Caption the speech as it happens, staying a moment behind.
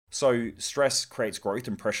So stress creates growth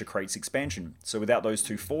and pressure creates expansion. So without those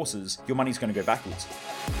two forces, your money's going to go backwards.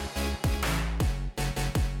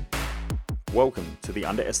 Welcome to The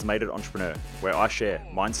Underestimated Entrepreneur, where I share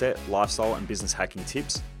mindset, lifestyle, and business hacking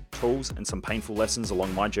tips, tools, and some painful lessons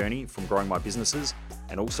along my journey from growing my businesses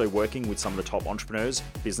and also working with some of the top entrepreneurs,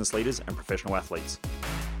 business leaders, and professional athletes.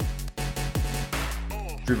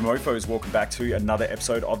 Driven Mofos, welcome back to another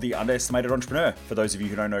episode of The Underestimated Entrepreneur. For those of you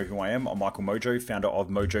who don't know who I am, I'm Michael Mojo, founder of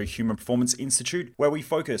Mojo Human Performance Institute, where we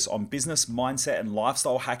focus on business, mindset, and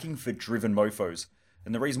lifestyle hacking for driven mofos.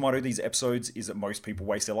 And the reason why I do these episodes is that most people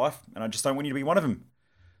waste their life, and I just don't want you to be one of them.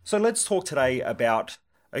 So let's talk today about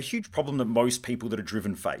a huge problem that most people that are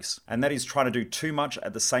driven face, and that is trying to do too much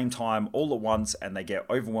at the same time all at once, and they get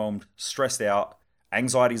overwhelmed, stressed out.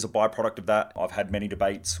 Anxiety is a byproduct of that. I've had many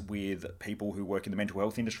debates with people who work in the mental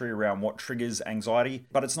health industry around what triggers anxiety,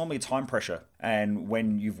 but it's normally time pressure. And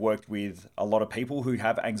when you've worked with a lot of people who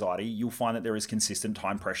have anxiety, you'll find that there is consistent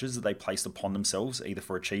time pressures that they place upon themselves, either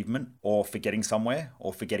for achievement or for getting somewhere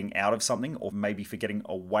or for getting out of something or maybe for getting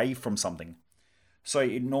away from something. So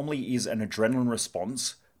it normally is an adrenaline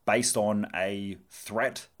response based on a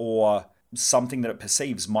threat or something that it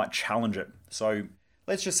perceives might challenge it. So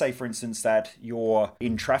let's just say, for instance, that you're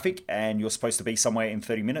in traffic and you're supposed to be somewhere in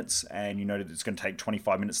 30 minutes and you know that it's going to take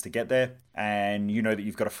 25 minutes to get there, and you know that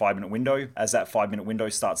you've got a 5-minute window. As that 5-minute window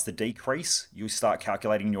starts to decrease, you start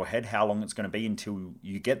calculating in your head how long it's going to be until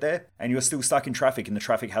you get there, and you're still stuck in traffic and the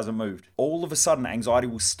traffic hasn't moved. All of a sudden, anxiety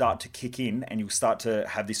will start to kick in and you'll start to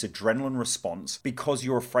have this adrenaline response because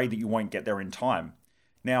you're afraid that you won't get there in time.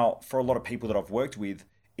 Now, for a lot of people that I've worked with,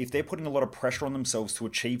 if they're putting a lot of pressure on themselves to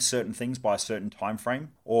achieve certain things by a certain time frame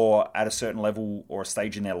or at a certain level or a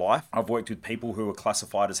stage in their life, I've worked with people who are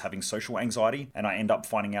classified as having social anxiety, and I end up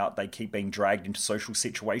finding out they keep being dragged into social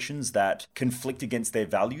situations that conflict against their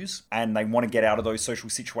values, and they want to get out of those social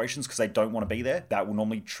situations because they don't want to be there. That will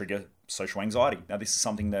normally trigger social anxiety. Now, this is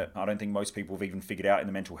something that I don't think most people have even figured out in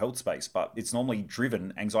the mental health space, but it's normally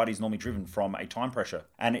driven, anxiety is normally driven from a time pressure,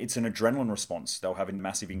 and it's an adrenaline response. They'll have a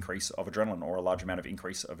massive increase of adrenaline or a large amount of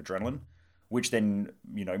increase of adrenaline, which then,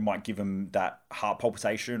 might give them that heart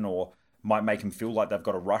palpitation or might make them feel like they've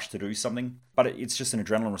got a rush to do something, but it's just an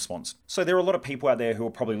adrenaline response. So there are a lot of people out there who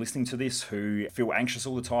are probably listening to this who feel anxious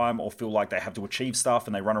all the time or feel like they have to achieve stuff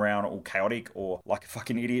and they run around all chaotic or like a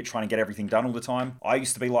fucking idiot trying to get everything done all the time. I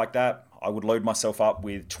used to be like that. I would load myself up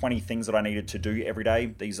with 20 things that I needed to do every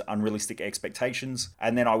day, these unrealistic expectations,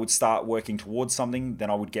 and then I would start working towards something.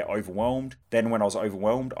 Then I would get overwhelmed. Then when I was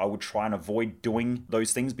overwhelmed, I would try and avoid doing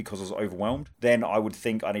those things because I was overwhelmed. Then I would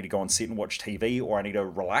think I need to go and sit and watch TV, or I need to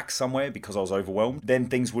relax somewhere because I was overwhelmed. Then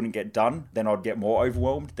things wouldn't get done. Then I'd get more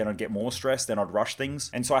overwhelmed. Then I'd get more stressed. Then I'd rush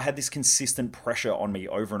things. And so I had this consistent pressure on me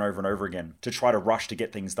over and over and over again to try to rush to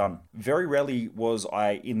get things done. Very rarely was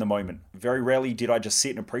I in the moment. Very rarely did I just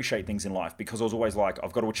sit and appreciate things in life, because I was always like,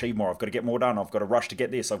 I've got to achieve more, I've got to get more done, I've got to rush to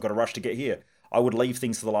get this, I've got to rush to get here. I would leave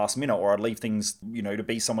things to the last minute, or I'd leave things, to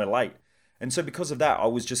be somewhere late. And so because of that, I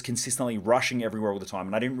was just consistently rushing everywhere all the time,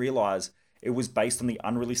 and I didn't realize it was based on the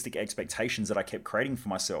unrealistic expectations that I kept creating for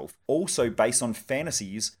myself, also based on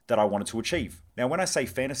fantasies that I wanted to achieve. Now, when I say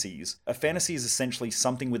fantasies, a fantasy is essentially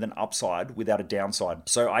something with an upside without a downside.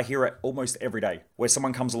 So I hear it almost every day where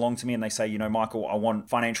someone comes along to me and they say, Michael, I want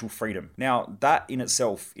financial freedom. Now, that in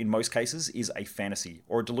itself, in most cases, is a fantasy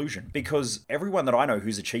or a delusion, because everyone that I know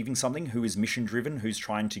who's achieving something, who is mission driven, who's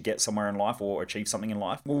trying to get somewhere in life or achieve something in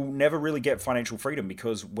life, will never really get financial freedom,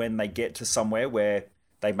 because when they get to somewhere where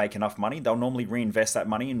they make enough money, they'll normally reinvest that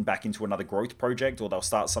money and back into another growth project, or they'll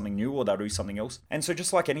start something new, or they'll do something else. And so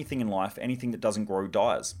just like anything in life, anything that doesn't grow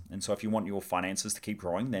dies. And so if you want your finances to keep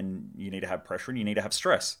growing, then you need to have pressure and you need to have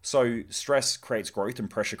stress. So stress creates growth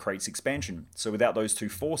and pressure creates expansion. So without those two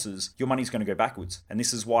forces, your money's going to go backwards. And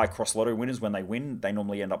this is why cross lotto winners, when they win, they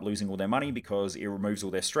normally end up losing all their money, because it removes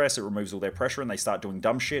all their stress, it removes all their pressure, and they start doing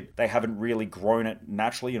dumb shit. They haven't really grown it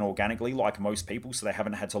naturally and organically like most people, so they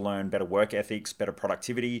haven't had to learn better work ethics, better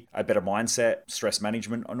productivity, a better mindset, stress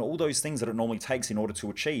management, and all those things that it normally takes in order to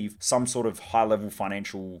achieve some sort of high-level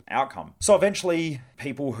financial outcome. So eventually,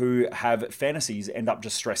 people who have fantasies end up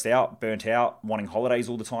just stressed out, burnt out, wanting holidays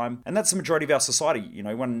all the time. And that's the majority of our society.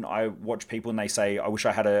 When I watch people and they say, I wish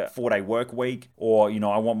I had a 4-day work week, or,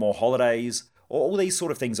 I want more holidays, or all these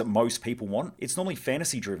sort of things that most people want, it's normally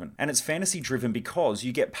fantasy driven. And it's fantasy driven because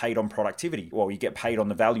you get paid on productivity. Well, you get paid on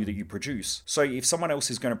the value that you produce. So if someone else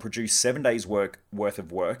is going to produce 7 days worth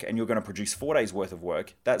of work and you're going to produce 4 days worth of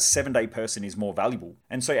work, that 7-day person is more valuable.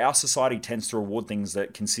 And so our society tends to reward things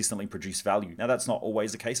that consistently produce value. Now, that's not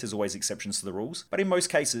always the case. There's always exceptions to the rules. But in most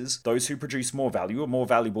cases, those who produce more value are more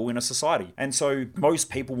valuable in a society. And so most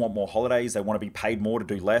people want more holidays. They want to be paid more to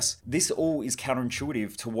do less. This all is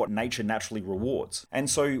counterintuitive to what nature naturally rewards. And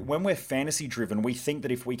so when we're fantasy driven, we think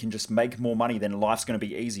that if we can just make more money, then life's going to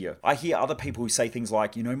be easier. I hear other people who say things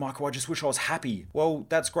like, Michael, I just wish I was happy. Well,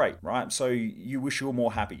 that's great, right? So you wish you were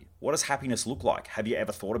more happy. What does happiness look like? Have you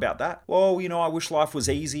ever thought about that? Well, I wish life was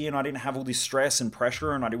easy and I didn't have all this stress and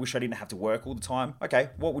pressure and I wish I didn't have to work all the time. Okay,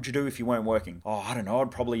 what would you do if you weren't working? Oh, I don't know.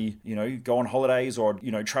 I'd probably, go on holidays or,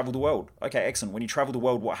 travel the world. Okay, excellent. When you travel the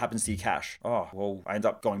world, what happens to your cash? Oh, well, I end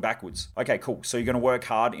up going backwards. Okay, cool. So you're going to work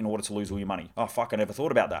hard in order to lose all your money. Oh, fuck, I never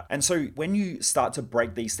thought about that. And so when you start to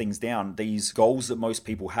break these things down, these goals that most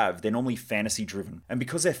people have, they're normally fantasy driven. And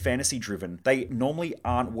because they're fantasy driven, they normally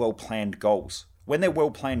aren't well-planned goals. When they're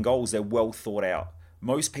well-planned goals, they're well thought out.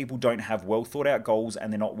 Most people don't have well thought out goals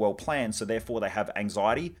and they're not well planned, so therefore they have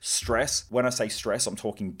anxiety, stress. When I say stress, I'm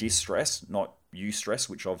talking distress, not eustress,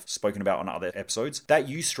 which I've spoken about on other episodes. That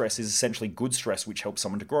eustress is essentially good stress, which helps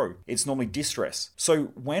someone to grow. It's normally distress. So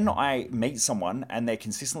when I meet someone and they're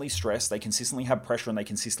consistently stressed, they consistently have pressure and they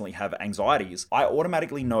consistently have anxieties, I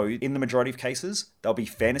automatically know in the majority of cases, they'll be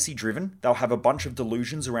fantasy driven. They'll have a bunch of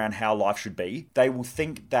delusions around how life should be. They will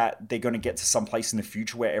think that they're going to get to some place in the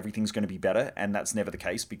future where everything's going to be better. And that's never the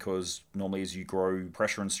case because normally as you grow,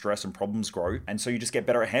 pressure and stress and problems grow. And so you just get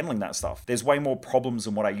better at handling that stuff. There's way more problems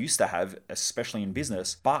than what I used to have, especially in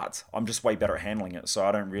business, but I'm just way better at handling it. So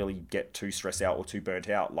I don't really get too stressed out or too burnt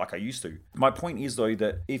out like I used to. My point is though,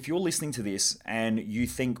 that if you're listening to this and you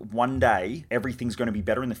think one day everything's going to be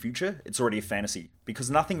better in the future, it's already a fantasy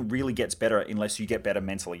because nothing really gets better unless you get better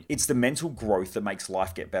mentally. It's the mental growth that makes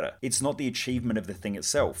life get better. It's not the achievement of the thing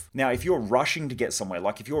itself. Now, if you're rushing to get somewhere,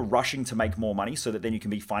 like if you're rushing to make more money so that then you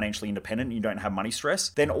can be financially independent and you don't have money stress,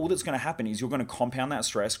 then all that's going to happen is you're going to compound that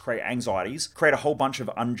stress, create anxieties, create a whole bunch of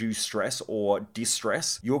undue stress or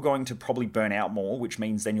distress. You're going to probably burn out more, which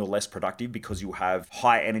means then you're less productive because you'll have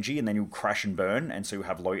high energy and then you'll crash and burn, and so you'll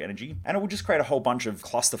have low energy. And it will just create a whole bunch of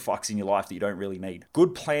clusterfucks in your life that you don't really need.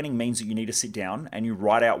 Good planning means that you need to sit down and you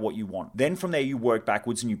write out what you want. Then from there, you work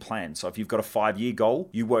backwards and you plan. So if you've got a 5-year goal,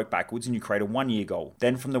 you work backwards and you create a 1-year goal.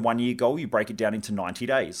 Then from the 1-year goal, you break it down into 90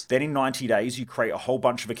 days. Then in 90 days, you create a whole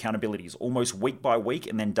bunch of accountabilities, almost week by week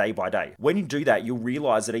and then day by day. When you do that, you'll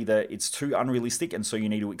realize that either it's too unrealistic and so you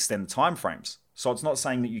need to extend the time frames. So it's not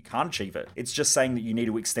saying that you can't achieve it. It's just saying that you need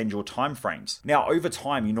to extend your time frames. Now, over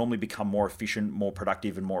time, you normally become more efficient, more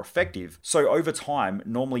productive, and more effective. So over time,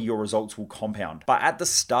 normally your results will compound. But at the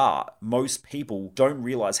start, most people don't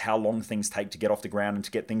realize how long things take to get off the ground and to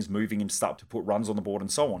get things moving and start to put runs on the board and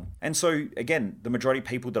so on. And so again, the majority of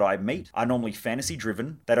people that I meet are normally fantasy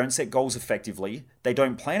driven. They don't set goals effectively. They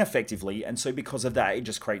don't plan effectively. And so because of that, it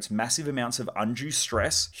just creates massive amounts of undue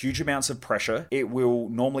stress, huge amounts of pressure. It will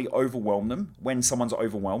normally overwhelm them. When someone's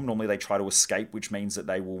overwhelmed, normally they try to escape, which means that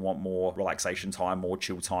they will want more relaxation time, more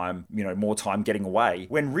chill time, more time getting away.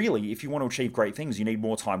 When really, if you want to achieve great things, you need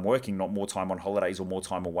more time working, not more time on holidays or more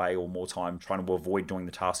time away or more time trying to avoid doing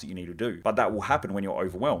the tasks that you need to do. But that will happen when you're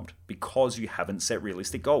overwhelmed because you haven't set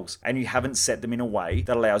realistic goals and you haven't set them in a way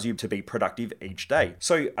that allows you to be productive each day.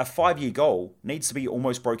 So a 5-year goal needs to be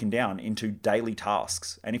almost broken down into daily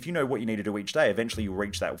tasks. And if you know what you need to do each day, eventually you'll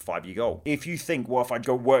reach that 5-year goal. If you think, well, if I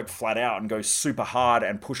go work flat out and go super hard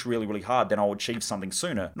and push really, really hard, then I'll achieve something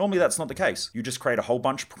sooner. Normally that's not the case. You just create a whole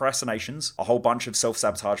bunch of procrastinations, a whole bunch of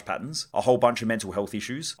self-sabotage patterns, a whole bunch of mental health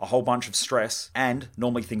issues, a whole bunch of stress, and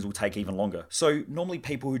normally things will take even longer. So normally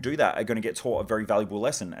people who do that are going to get taught a very valuable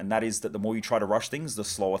lesson, and that is that the more you try to rush things, the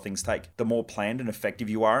slower things take. The more planned and effective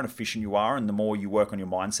you are and efficient you are, and the more you work on your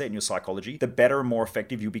mindset and your psychology, the better and more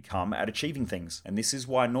effective you become at achieving things. And this is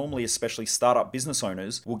why normally, especially startup business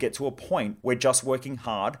owners, will get to a point where just working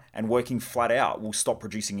hard and working flat out will stop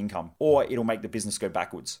producing income, or it'll make the business go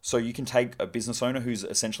backwards. So you can take a business owner who's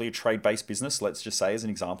essentially a trade-based business, let's just say as an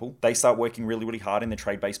example. They start working really, really hard in their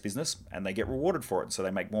trade-based business and they get rewarded for it, so they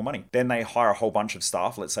make more money. Then they hire a whole bunch of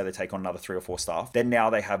staff. Let's say they take on another 3 or 4 staff. Then now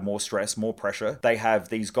they have more stress, more pressure. They have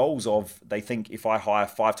these goals of, they think if I hire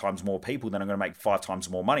 5 times more people, then I'm going to make 5 times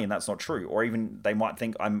more money, and that's not true. Or even they might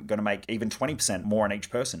think I'm going to make even 20% more on each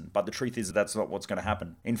person. But the truth is that's not what's going to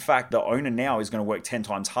happen. In fact, the owner now is going to work 10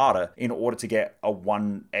 times harder in order order to get a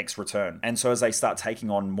 1x return. And so as they start taking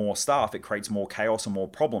on more staff, it creates more chaos and more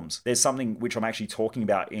problems. There's something which I'm actually talking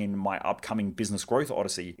about in my upcoming Business Growth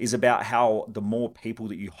Odyssey, is about how the more people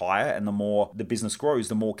that you hire and the more the business grows,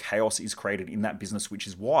 the more chaos is created in that business, which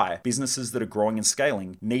is why businesses that are growing and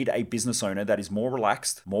scaling need a business owner that is more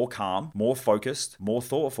relaxed, more calm, more focused, more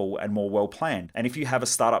thoughtful, and more well planned. And if you have a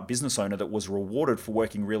startup business owner that was rewarded for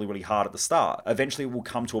working really, really hard at the start, eventually it will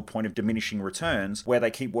come to a point of diminishing returns where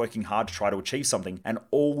they keep working hard to try to achieve something. And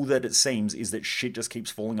all that it seems is that shit just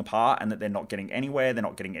keeps falling apart and that they're not getting anywhere, they're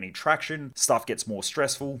not getting any traction, stuff gets more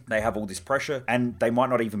stressful, they have all this pressure, and they might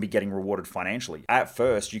not even be getting rewarded financially. At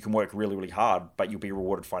first, you can work really, really hard, but you'll be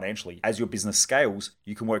rewarded financially. As your business scales,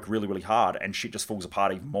 you can work really, really hard and shit just falls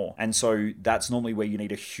apart even more. And so that's normally where you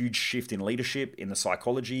need a huge shift in leadership, in the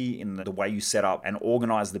psychology, in the way you set up and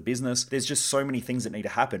organize the business. There's just so many things that need to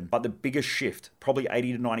happen. But the biggest shift, probably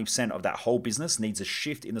 80 to 90% of that whole business, needs a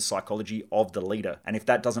shift in the psychology of the leader. And if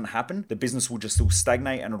that doesn't happen, the business will just still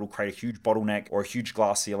stagnate and it'll create a huge bottleneck or a huge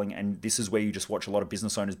glass ceiling. And this is where you just watch a lot of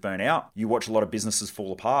business owners burn out. You watch a lot of businesses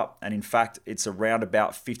fall apart. And in fact, it's around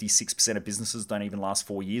about 56% of businesses don't even last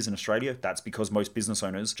 4 years in Australia. That's because most business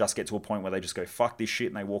owners just get to a point where they just go, fuck this shit,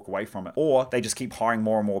 and they walk away from it. Or they just keep hiring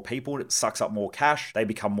more and more people. It sucks up more cash. They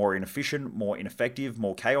become more inefficient, more ineffective,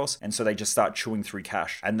 more chaos. And so they just start chewing through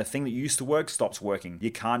cash. And the thing that used to work stops working.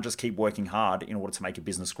 You can't just keep working hard in order to make a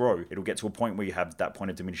business grow. It'll get to a point where you have that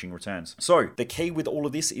point of diminishing returns. So the key with all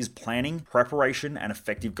of this is planning, preparation, and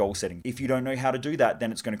effective goal setting. If you don't know how to do that,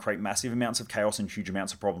 then it's going to create massive amounts of chaos and huge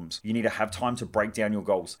amounts of problems. You need to have time to break down your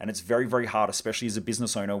goals. And it's very, very hard, especially as a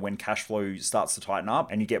business owner, when cash flow starts to tighten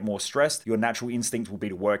up and you get more stressed. Your natural instinct will be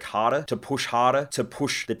to work harder, to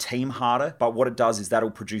push the team harder. But what it does is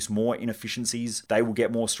that'll produce more inefficiencies. They will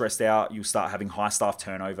get more stressed out. You'll start having high staff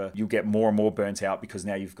turnover. You'll get more and more burnt out because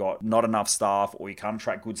now you've got not enough staff, or you can't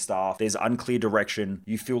attract good staff. There's unclear direction.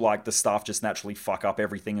 You feel like the staff just naturally fuck up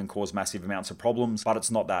everything and cause massive amounts of problems, but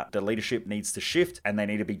it's not that. The leadership needs to shift and they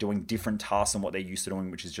need to be doing different tasks than what they're used to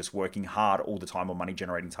doing, which is just working hard all the time on money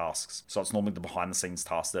generating tasks. So it's normally the behind the scenes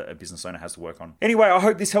tasks that a business owner has to work on. Anyway, I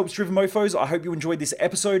hope this helps Driven Mofos. I hope you enjoyed this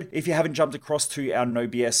episode. If you haven't jumped across to our No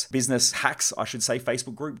BS Business Hacks, I should say,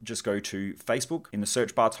 Facebook group, just go to Facebook. In the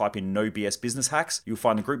search bar, type in No BS Business Hacks. You'll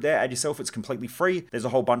find the group there. Add yourself. It's completely free. There's a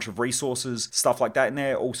whole bunch of resources, stuff like that in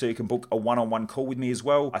there. Also, you can book a one-on-one call with me as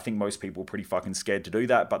well. I think most people are pretty fucking scared to do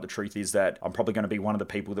that, but the truth is that I'm probably going to be one of the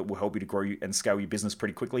people that will help you to grow and scale your business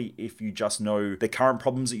pretty quickly if you just know the current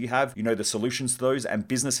problems that you have, you know the solutions to those, and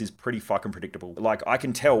business is pretty fucking predictable. Like, I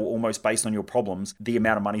can tell almost based on your problems the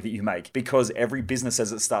amount of money that you make, because every business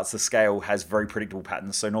as it starts to scale has very predictable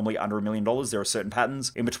patterns. So normally under $1 million, there are certain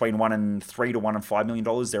patterns. In between $1 and $3 to $1 and $5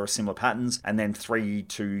 million, there are similar patterns. And then $3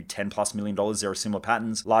 to $10+ million, there are similar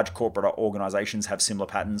patterns. Large corporate organizations have similar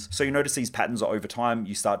patterns. So you notice these patterns over time,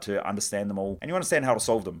 you start to understand them all and you understand how to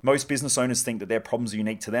solve them. Most business owners think that their problems are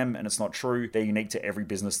unique to them, and it's not true. They're unique to every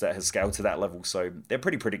business that has scaled to that level. So they're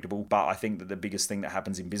pretty predictable. But I think that the biggest thing that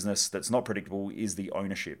happens in business that's not predictable is the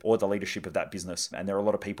ownership or the leadership of that business. And there are a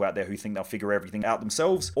lot of people out there who think they'll figure everything out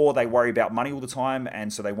themselves, or they worry about money all the time,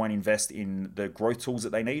 and so they won't invest in the growth tools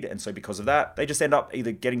that they need. And so because of that, they just end up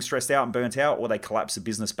either getting stressed out and burnt out, or they collapse the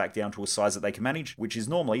business back down to a size that they can manage, which is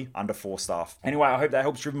normally under 4 staff. Anyway, I hope that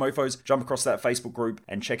helps Driven Mofos. Jump across to that Facebook group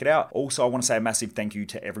and check it out. Also, I want to say a massive thank you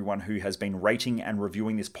to everyone who has been rating and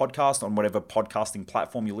reviewing this podcast on whatever podcasting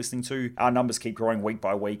platform you're listening to. Our numbers keep growing week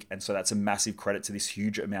by week, and so that's a massive credit to this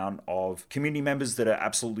huge amount of community members that are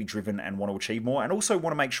absolutely driven and want to achieve more, and also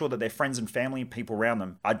want to make sure that their friends and family and people around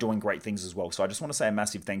them are doing great things as well. So I just want to say a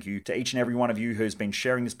massive thank you to each and every one of you who has been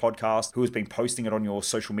sharing this podcast, who has been posting it on your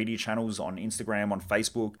social media channels, on Instagram, on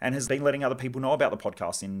Facebook, and has been letting other people know about the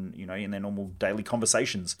podcast in their normal daily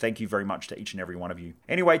conversations. Thank you very much to each and every one of you.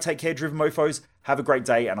 Anyway, take care, Driven Mofos. Have a great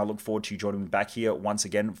day, and I look forward to you joining me back here once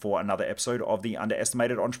again for another episode of The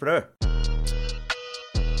Underestimated Entrepreneur.